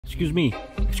Excuse me.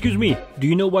 Excuse me. Do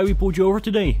you know why we pulled you over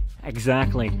today?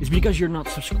 Exactly. It's because you're not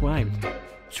subscribed.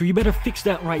 So you better fix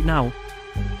that right now,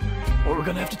 or we're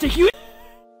gonna have to take you in.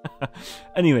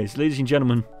 Anyways, ladies and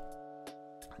gentlemen,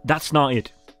 that's not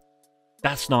it.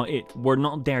 That's not it. We're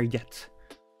not there yet.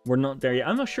 We're not there yet.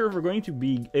 I'm not sure if we're going to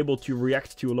be able to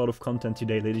react to a lot of content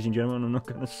today, ladies and gentlemen. I'm not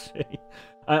gonna say.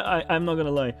 I'm not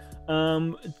gonna lie.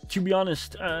 To be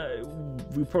honest,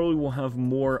 we probably will have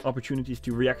more opportunities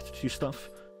to react to stuff.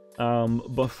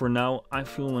 But for now, I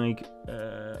feel like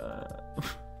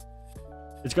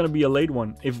it's gonna be a late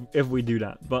one if we do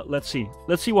that. But let's see.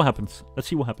 Let's see what happens. Let's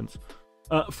see what happens.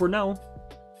 For now,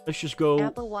 let's just go.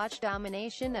 Apple Watch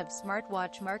domination of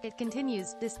smartwatch market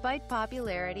continues, despite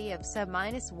popularity of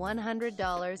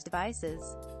sub-$100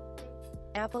 devices.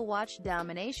 Apple Watch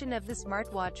domination of the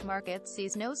smartwatch market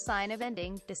sees no sign of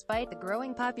ending, despite the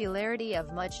growing popularity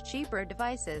of much cheaper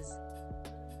devices.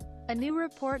 A new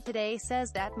report today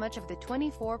says that much of the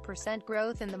 24%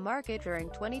 growth in the market during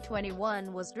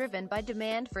 2021 was driven by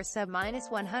demand for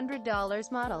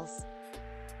sub-$100 models,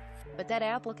 but that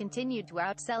Apple continued to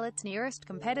outsell its nearest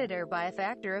competitor by a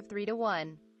factor of 3 to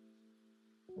 1.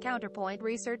 Counterpoint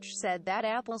Research said that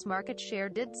Apple's market share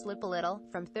did slip a little,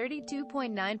 from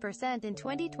 32.9% in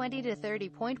 2020 to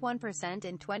 30.1%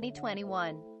 in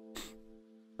 2021.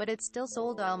 But it still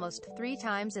sold almost 3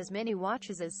 times as many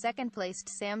watches as second-placed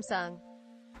Samsung.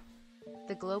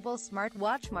 The global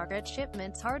smartwatch market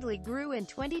shipments hardly grew in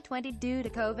 2020 due to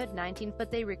COVID-19,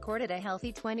 but they recorded a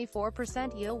healthy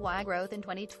 24% year-over-year growth in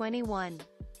 2021.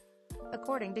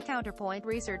 According to Counterpoint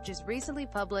Research's recently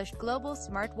published Global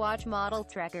Smartwatch Model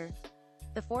Tracker,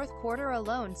 the fourth quarter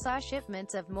alone saw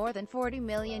shipments of more than 40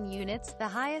 million units, the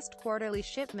highest quarterly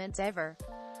shipments ever.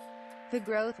 The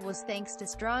growth was thanks to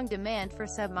strong demand for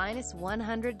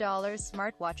sub-$100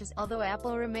 smartwatches, although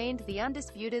Apple remained the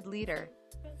undisputed leader.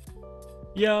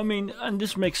 Yeah, I mean, and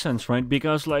this makes sense, right?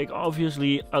 Because, like,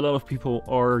 obviously, a lot of people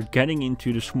are getting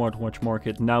into the smartwatch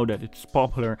market now that it's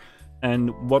popular.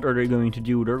 And what are they going to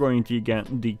do? They're going to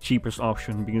get the cheapest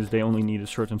option because they only need a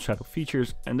certain set of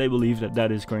features, and they believe that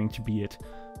that is going to be it.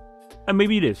 And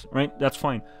maybe it is, right? That's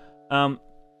fine.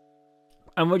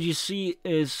 And what you see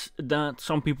is that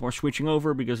some people are switching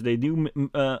over because they do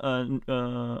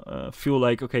feel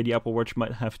like, okay, the Apple Watch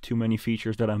might have too many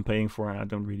features that I'm paying for and I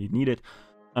don't really need it.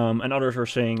 And others are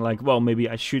saying like, well, maybe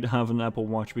I should have an Apple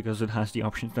Watch because it has the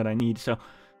options that I need. So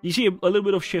you see a little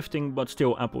bit of shifting, but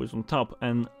still Apple is on top.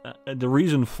 And the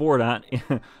reason for that,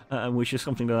 which is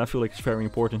something that I feel like is very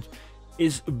important,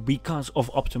 is because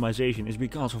of optimization, is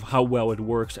because of how well it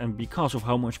works, and because of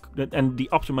how much, and the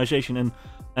optimization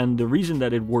and the reason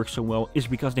that it works so well is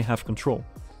because they have control,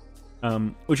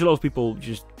 which a lot of people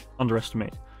just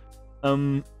underestimate.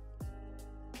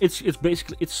 It's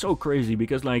basically, it's so crazy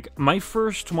because, like, my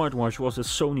first smartwatch was a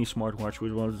Sony smartwatch,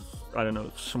 which was, I don't know,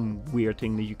 some weird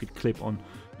thing that you could clip on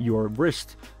your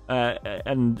wrist,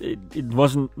 and it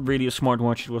wasn't really a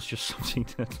smartwatch. It was just something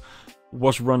that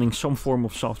was running some form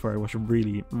of software. It was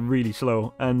really, really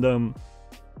slow, and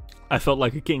I felt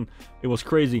like a king. It was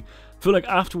crazy. I feel like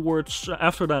afterwards,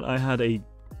 after that, I had a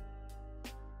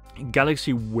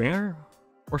Galaxy Wear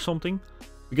or something,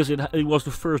 because it was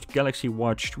the first Galaxy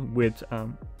Watch with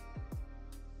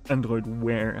Android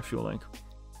Wear, I feel like,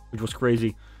 which was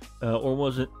crazy. Or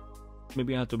was it?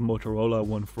 Maybe I had the Motorola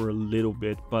one for a little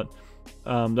bit, but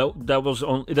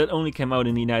that only came out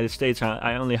in the United States.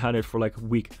 I only had it for like a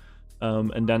week.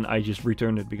 And then I just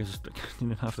returned it because I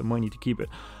didn't have the money to keep it.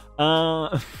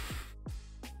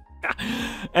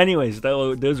 Anyways,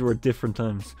 those were different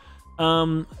times.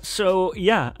 So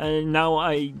yeah, now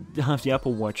I have the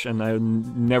Apple Watch and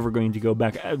I'm never going to go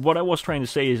back. What I was trying to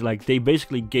say is, like, they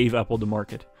basically gave Apple the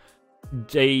market.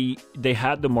 They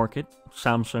had the market,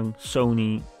 Samsung,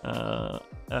 Sony,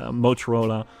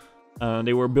 Motorola.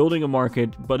 They were building a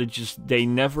market, but they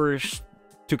never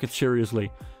took it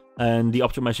seriously. And the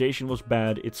optimization was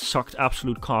bad. It sucked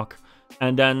absolute cock.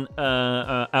 And then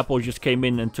Apple just came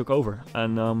in and took over.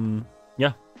 And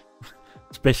yeah,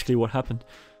 that's basically what happened.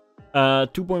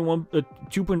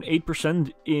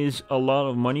 2.8% is a lot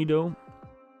of money, though.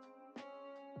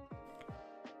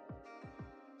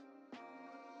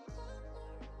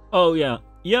 Oh yeah,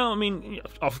 yeah. I mean,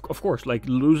 of course, like,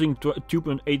 losing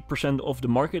 2.8% of the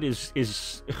market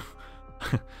is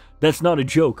that's not a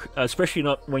joke, especially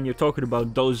not when you're talking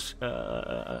about those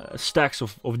stacks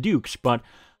of Dukes. But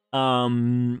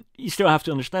you still have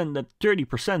to understand that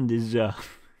 30% is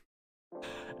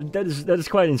that is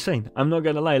quite insane. I'm not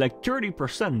gonna lie. Like,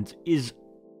 30% is.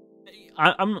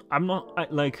 I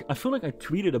feel like I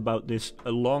tweeted about this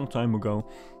a long time ago,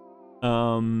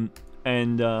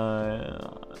 and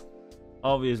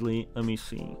obviously, let me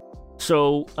see.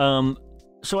 So,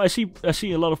 so I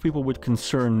see a lot of people with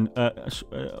concern.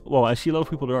 Well, I see a lot of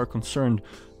people that are concerned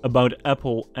about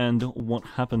Apple and what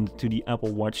happened to the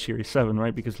Apple Watch Series 7,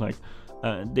 right? Because like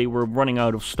they were running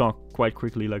out of stock quite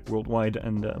quickly, like worldwide,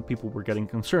 and people were getting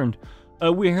concerned.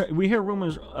 We hear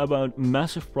rumors about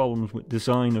massive problems with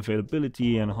design,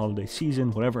 availability, and holiday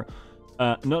season, whatever.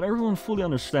 Not everyone fully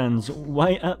understands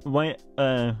why.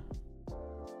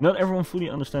 Not everyone fully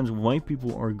understands why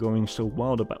people are going so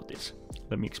wild about this.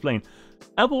 Let me explain.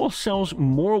 Apple sells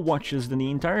more watches than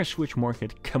the entire Switch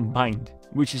market combined,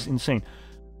 which is insane.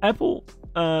 Apple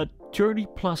 30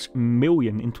 plus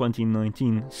million in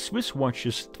 2019, Swiss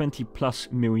watches 20 plus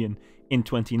million in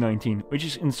 2019, which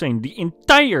is insane. The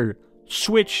entire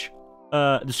Switch,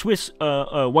 the Swiss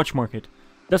watch market.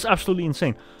 That's absolutely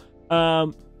insane.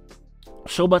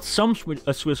 But some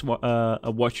Swiss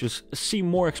watches seem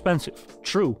more expensive.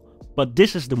 True, but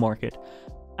this is the market.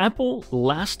 Apple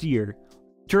last year,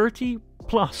 $30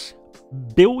 plus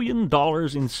billion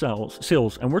in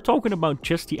sales, and we're talking about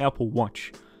just the Apple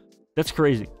Watch. That's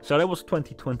crazy. So that was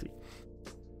 2020.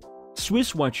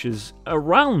 Swiss watches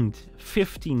around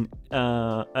 15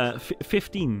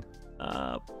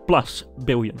 plus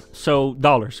billion, so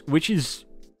dollars, which is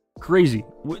crazy.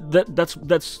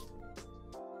 That's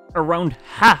around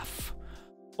half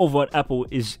of what Apple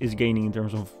is gaining in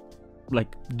terms of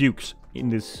like dukes in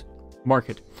this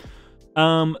market.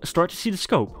 Start to see the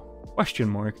scope? Question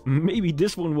mark. Maybe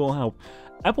this one will help.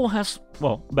 Apple has,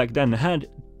 well, back then had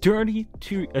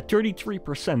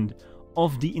 33%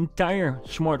 of the entire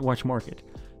smartwatch market.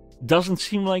 Doesn't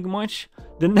seem like much.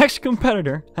 The next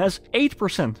competitor has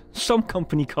 8%. Some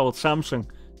company called Samsung.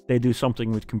 They do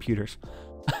something with computers.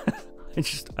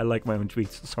 I like my own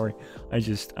tweets. Sorry. I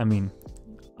mean,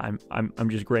 I'm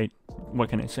just great. What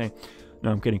can I say?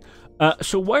 No, I'm kidding.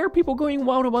 So why are people going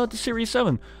wild about the Series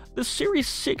 7? The Series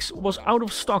 6 was out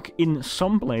of stock in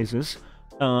some places.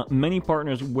 Many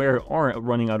partners are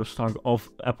running out of stock of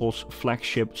Apple's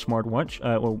flagship smartwatch,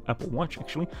 or Apple Watch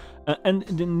actually. And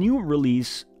the new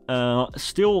release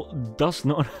still does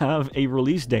not have a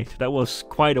release date. That was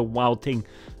quite a wild thing.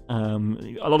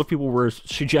 A lot of people were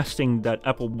suggesting that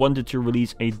Apple wanted to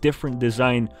release a different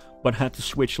design but had to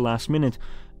switch last minute,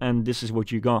 and this is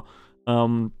what you got.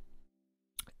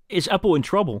 Is Apple in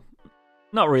trouble?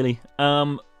 Not really.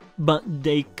 But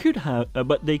they could have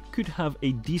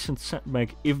a decent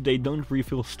setback if they don't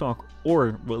refill stock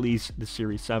or release the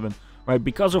Series 7, right?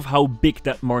 Because of how big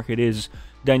that market is,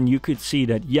 then you could see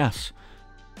that yes,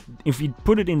 if you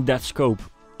put it in that scope,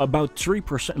 about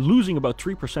 3%, losing about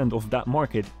 3% of that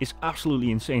market is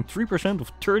absolutely insane. 3%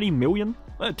 of 30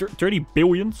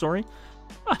 billion, sorry.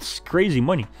 That's crazy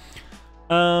money.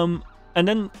 And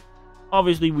then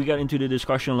obviously we got into the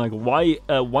discussion like why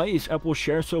is Apple's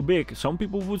share so big? Some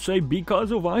people would say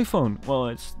because of iPhone. Well,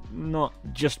 it's not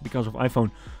just because of iPhone.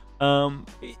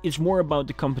 It's more about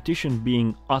the competition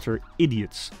being utter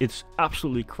idiots. It's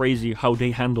absolutely crazy how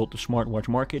they handled the smartwatch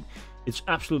market. It's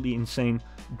absolutely insane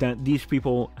that these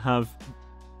people have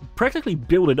practically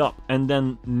built it up and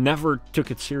then never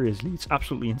took it seriously. It's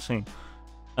absolutely insane.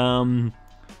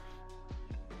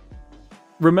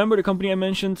 Remember the company I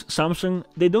mentioned, Samsung?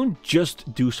 They don't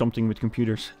just do something with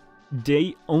computers.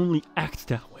 They only act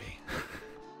that way.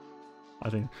 I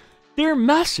think they're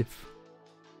massive.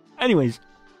 Anyways,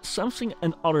 Samsung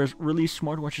and others released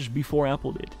smartwatches before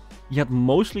Apple did, yet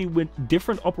mostly with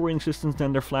different operating systems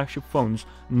than their flagship phones.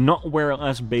 Not Wear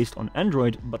OS based on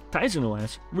Android, but Tizen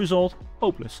OS. Result: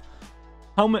 hopeless.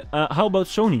 How about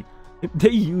Sony? They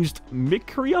used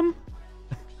Micrium?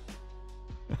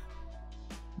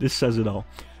 This says it all.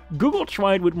 Google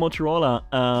tried with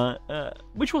Motorola,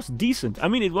 which was decent. I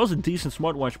mean, it was a decent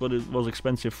smartwatch, but it was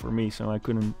expensive for me, so I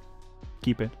couldn't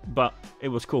keep it. But it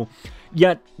was cool.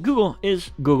 Yet, Google is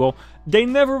Google. They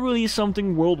never release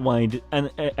something worldwide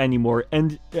anymore,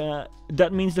 and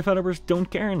that means developers don't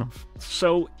care enough.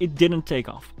 So it didn't take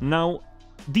off. Now,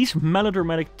 these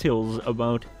melodramatic tales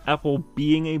about Apple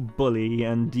being a bully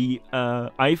and the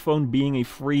iPhone being a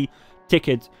free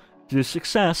ticket to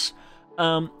success,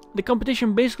 the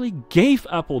competition basically gave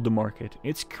Apple the market.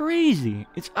 It's crazy.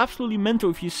 It's absolutely mental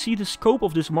if you see the scope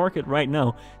of this market right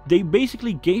now. They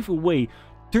basically gave away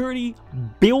 $30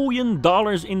 billion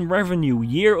in revenue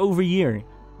year over year.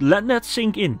 Let that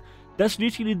sink in. That's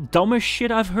literally the dumbest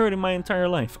shit I've heard in my entire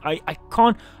life. I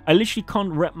literally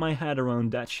can't wrap my head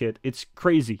around that shit. It's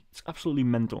crazy. It's absolutely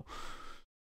mental.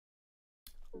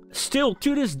 Still,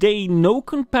 to this day, no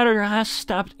competitor has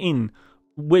stepped in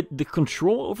with the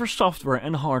control over software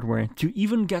and hardware to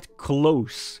even get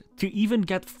close, to even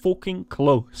get fucking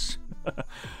close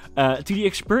to the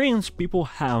experience people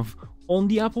have on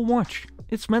the Apple Watch.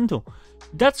 It's mental.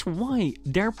 That's why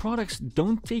their products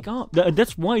don't take off.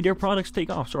 That's why their products take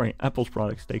off. Sorry, Apple's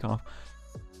products take off.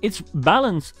 It's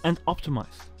balanced and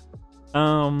optimized.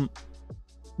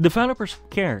 Developers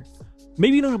care.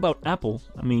 Maybe not about Apple.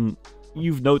 I mean,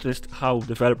 you've noticed how some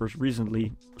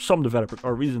developers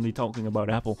are recently talking about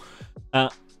Apple.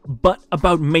 But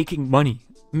about making money.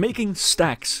 Making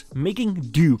stacks. Making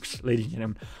dukes, ladies and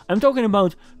gentlemen. I'm talking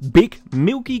about big,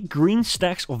 milky, green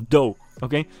stacks of dough.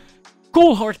 Okay?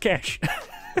 Cold hard cash.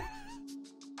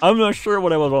 I'm not sure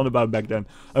what I was on about back then.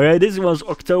 Okay, this was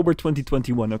October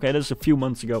 2021. Okay, that's a few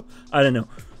months ago. I don't know.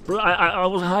 I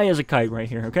was high as a kite right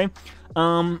here. Okay,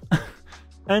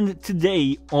 and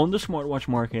today on the smartwatch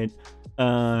market,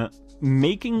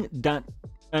 making that,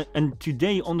 and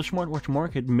today on the smartwatch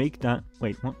market, make that.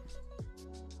 Wait, what?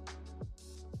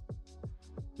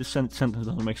 This sentence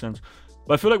doesn't make sense.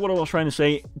 But I feel like what I was trying to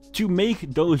say, to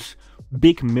make those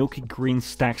big milky green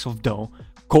stacks of dough,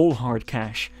 cold hard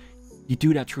cash, you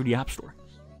do that through the App Store.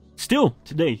 Still,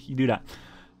 today, you do that.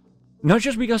 Not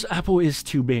just because Apple is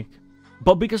too big,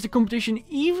 but because the competition,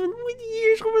 even with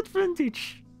years of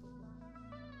advantage,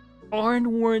 aren't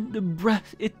worth the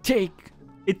breath it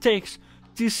takes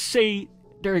to say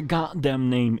their goddamn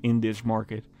name in this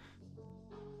market.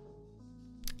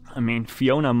 I mean,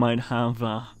 Fiona might have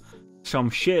some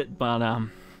shit, but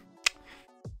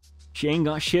she ain't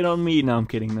got shit on me. No, I'm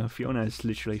kidding. No, Fiona is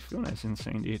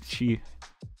insane, dude.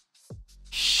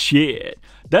 Shit.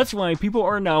 That's why people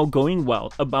are now going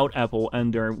wild about Apple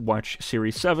and their Watch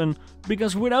Series 7,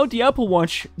 because without the Apple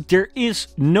Watch, there is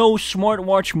no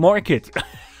smartwatch market.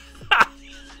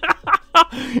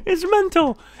 It's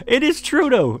mental. It is true,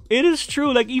 though. It is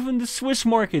true. Like, even the Swiss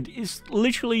market is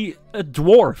literally a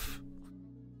dwarf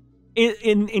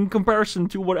in comparison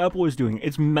to what Apple is doing.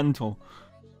 It's mental.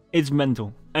 It's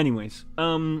mental. Anyways,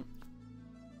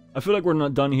 I feel like we're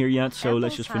not done here yet, so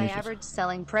let's just finish this. Apple's high average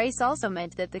selling price also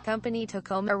meant that the company took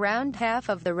home around half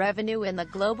of the revenue in the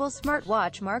global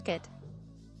smartwatch market.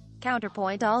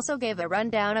 Counterpoint also gave a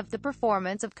rundown of the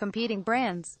performance of competing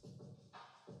brands.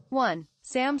 1.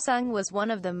 Samsung was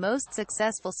one of the most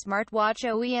successful smartwatch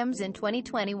OEMs in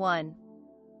 2021.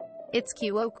 Its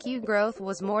QoQ growth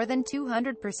was more than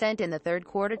 200% in the third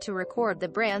quarter to record the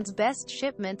brand's best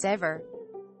shipments ever.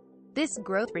 This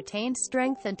growth retained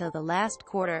strength until the last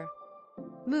quarter.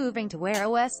 Moving to Wear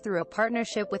OS through a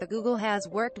partnership with Google has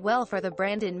worked well for the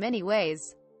brand in many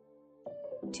ways.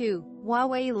 2.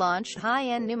 Huawei launched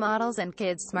high-end new models and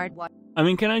kids' smartwatch. I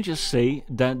mean, can I just say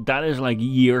that that is like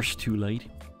years too late?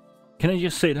 Can I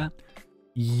just say that?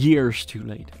 Years too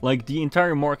late. Like, the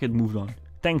entire market moved on.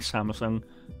 Thanks, Samsung.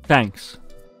 Thanks.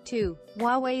 2.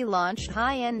 Huawei launched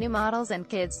high-end new models and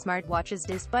kids' smartwatches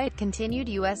despite continued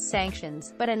US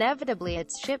sanctions, but inevitably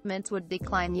its shipments would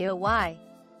decline year-wide.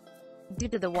 Due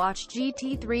to the Watch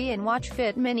GT3 and Watch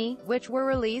Fit Mini, which were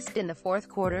released in the fourth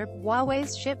quarter,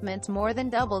 Huawei's shipments more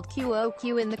than doubled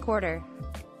QoQ in the quarter.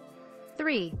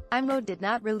 3. iMode did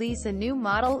not release a new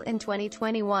model in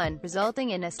 2021,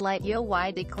 resulting in a slight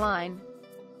year-wide decline.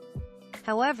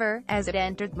 However, as it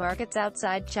entered markets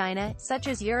outside China, such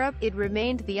as Europe, it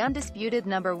remained the undisputed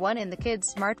 #1 in the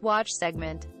kids' smartwatch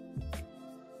segment.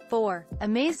 4.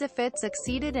 Amazfit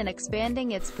succeeded in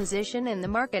expanding its position in the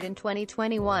market in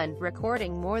 2021,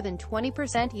 recording more than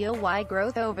 20% year-wide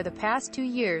growth over the past 2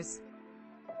 years.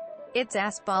 Its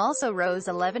ASP also rose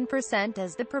 11%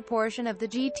 as the proportion of the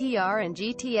GTR and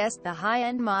GTS, the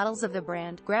high-end models of the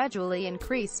brand, gradually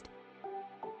increased.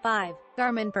 5.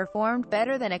 Garmin performed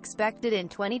better than expected in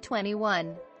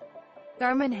 2021.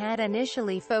 Garmin had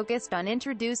initially focused on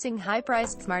introducing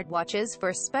high-priced smartwatches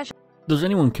for special... Does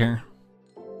anyone care?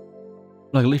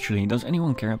 Like, literally, does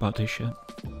anyone care about this shit?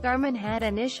 Garmin had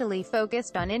initially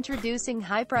focused on introducing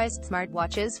high-priced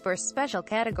smartwatches for special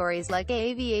categories like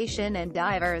aviation and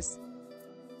divers.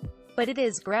 But it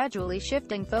is gradually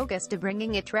shifting focus to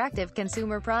bringing attractive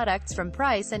consumer products from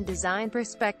price and design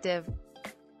perspective.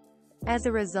 As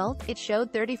a result, it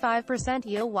showed 35%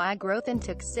 year-wide growth and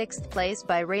took 6th place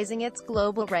by raising its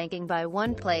global ranking by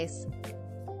 1 place.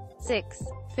 6.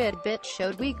 Fitbit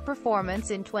showed weak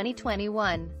performance in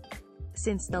 2021.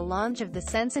 Since the launch of the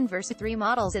Sense and Versa 3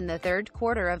 models in the third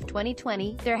quarter of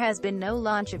 2020, there has been no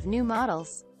launch of new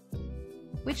models,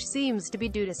 which seems to be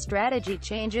due to strategy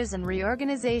changes and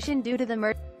reorganization due to the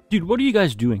merger. Dude, what are you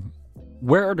guys doing?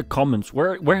 Where are the comments?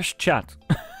 Where's chat?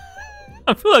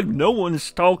 I feel like no one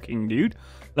is talking, dude.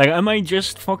 Like, am I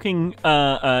just fucking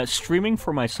streaming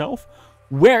for myself?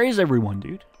 Where is everyone,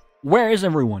 dude? Where is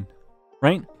everyone?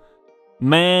 Right?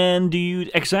 Man,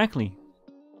 dude, exactly.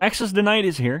 Access denied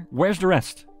is here. Where's the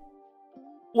rest?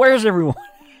 Where's everyone?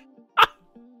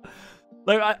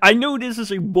 Like, I know this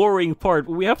is a boring part,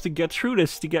 but we have to get through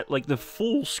this to get, like, the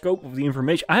full scope of the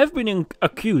information. I have been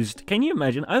accused, can you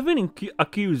imagine? I've been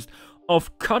accused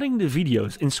of cutting the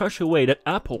videos in such a way that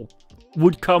Apple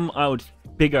would come out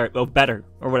bigger, or better,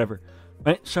 or whatever.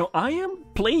 Right? So I am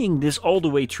playing this all the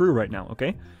way through right now,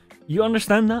 okay? You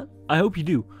understand that? I hope you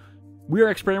do. We are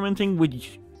experimenting with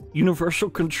universal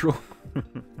control.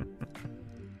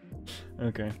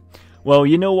 Okay. Well,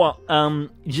 you know what?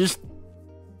 Just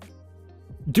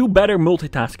do better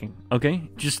multitasking, okay?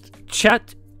 Just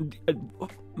chat,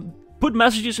 put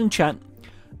messages in chat,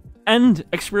 and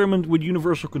experiment with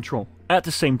universal control at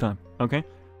the same time, okay?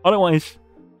 Otherwise,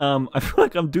 I feel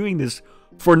like I'm doing this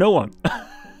for no one.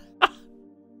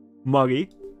 Muggy.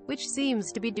 Which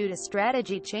seems to be due to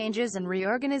strategy changes and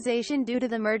reorganization due to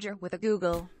the merger with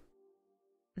Google.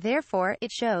 Therefore,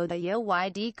 it showed a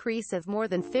year-wide decrease of more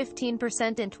than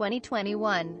 15% in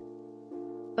 2021.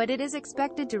 But it is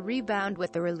expected to rebound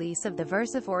with the release of the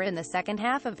Versa 4 in the second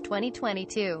half of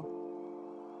 2022.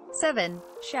 7.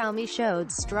 Xiaomi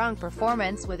showed strong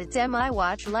performance with its Mi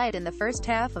Watch Lite in the first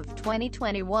half of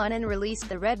 2021 and released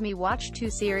the Redmi Watch 2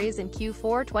 series in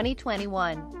Q4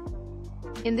 2021.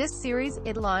 In this series,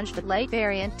 it launched the Lite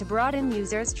variant to broaden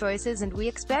users' choices, and we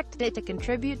expect it to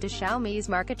contribute to Xiaomi's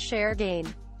market share gain.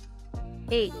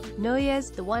 8. Noise,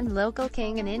 the one local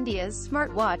king in India's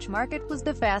smartwatch market, was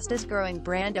the fastest-growing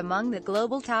brand among the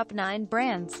global top 9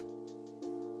 brands.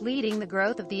 Leading the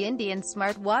growth of the Indian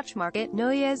smartwatch market,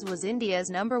 Noise was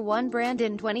India's #1 brand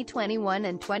in 2021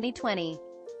 and 2020.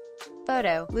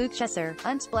 Photo, Luke Chesser,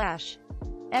 Unsplash.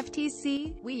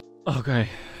 FTC, we... Okay.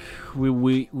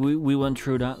 We went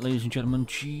through that, ladies and gentlemen.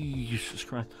 Jesus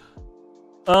Christ.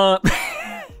 Now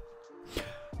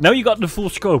you got the full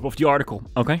scope of the article,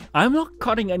 okay? I'm not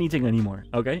cutting anything anymore,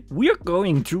 okay? We are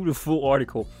going through the full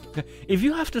article. Okay? If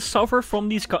you have to suffer from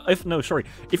these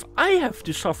if I have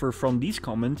to suffer from these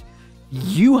comments,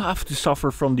 you have to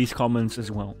suffer from these comments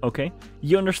as well, okay?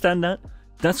 You understand that?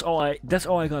 That's all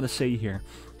I gotta say here.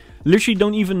 Literally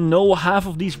don't even know half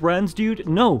of these brands, dude.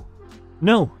 No,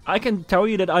 I can tell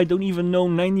you that I don't even know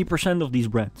 90% of these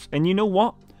brands. And you know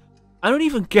what? I don't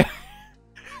even care.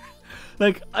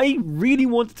 Like, I really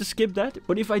wanted to skip that,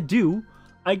 but if I do,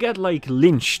 I get, like,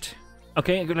 lynched.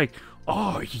 Okay, I get like,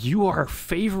 oh, you are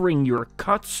favoring your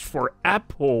cuts for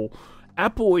Apple.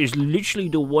 Apple is literally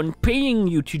the one paying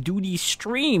you to do these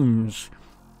streams.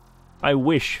 I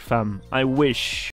wish, fam. I wish.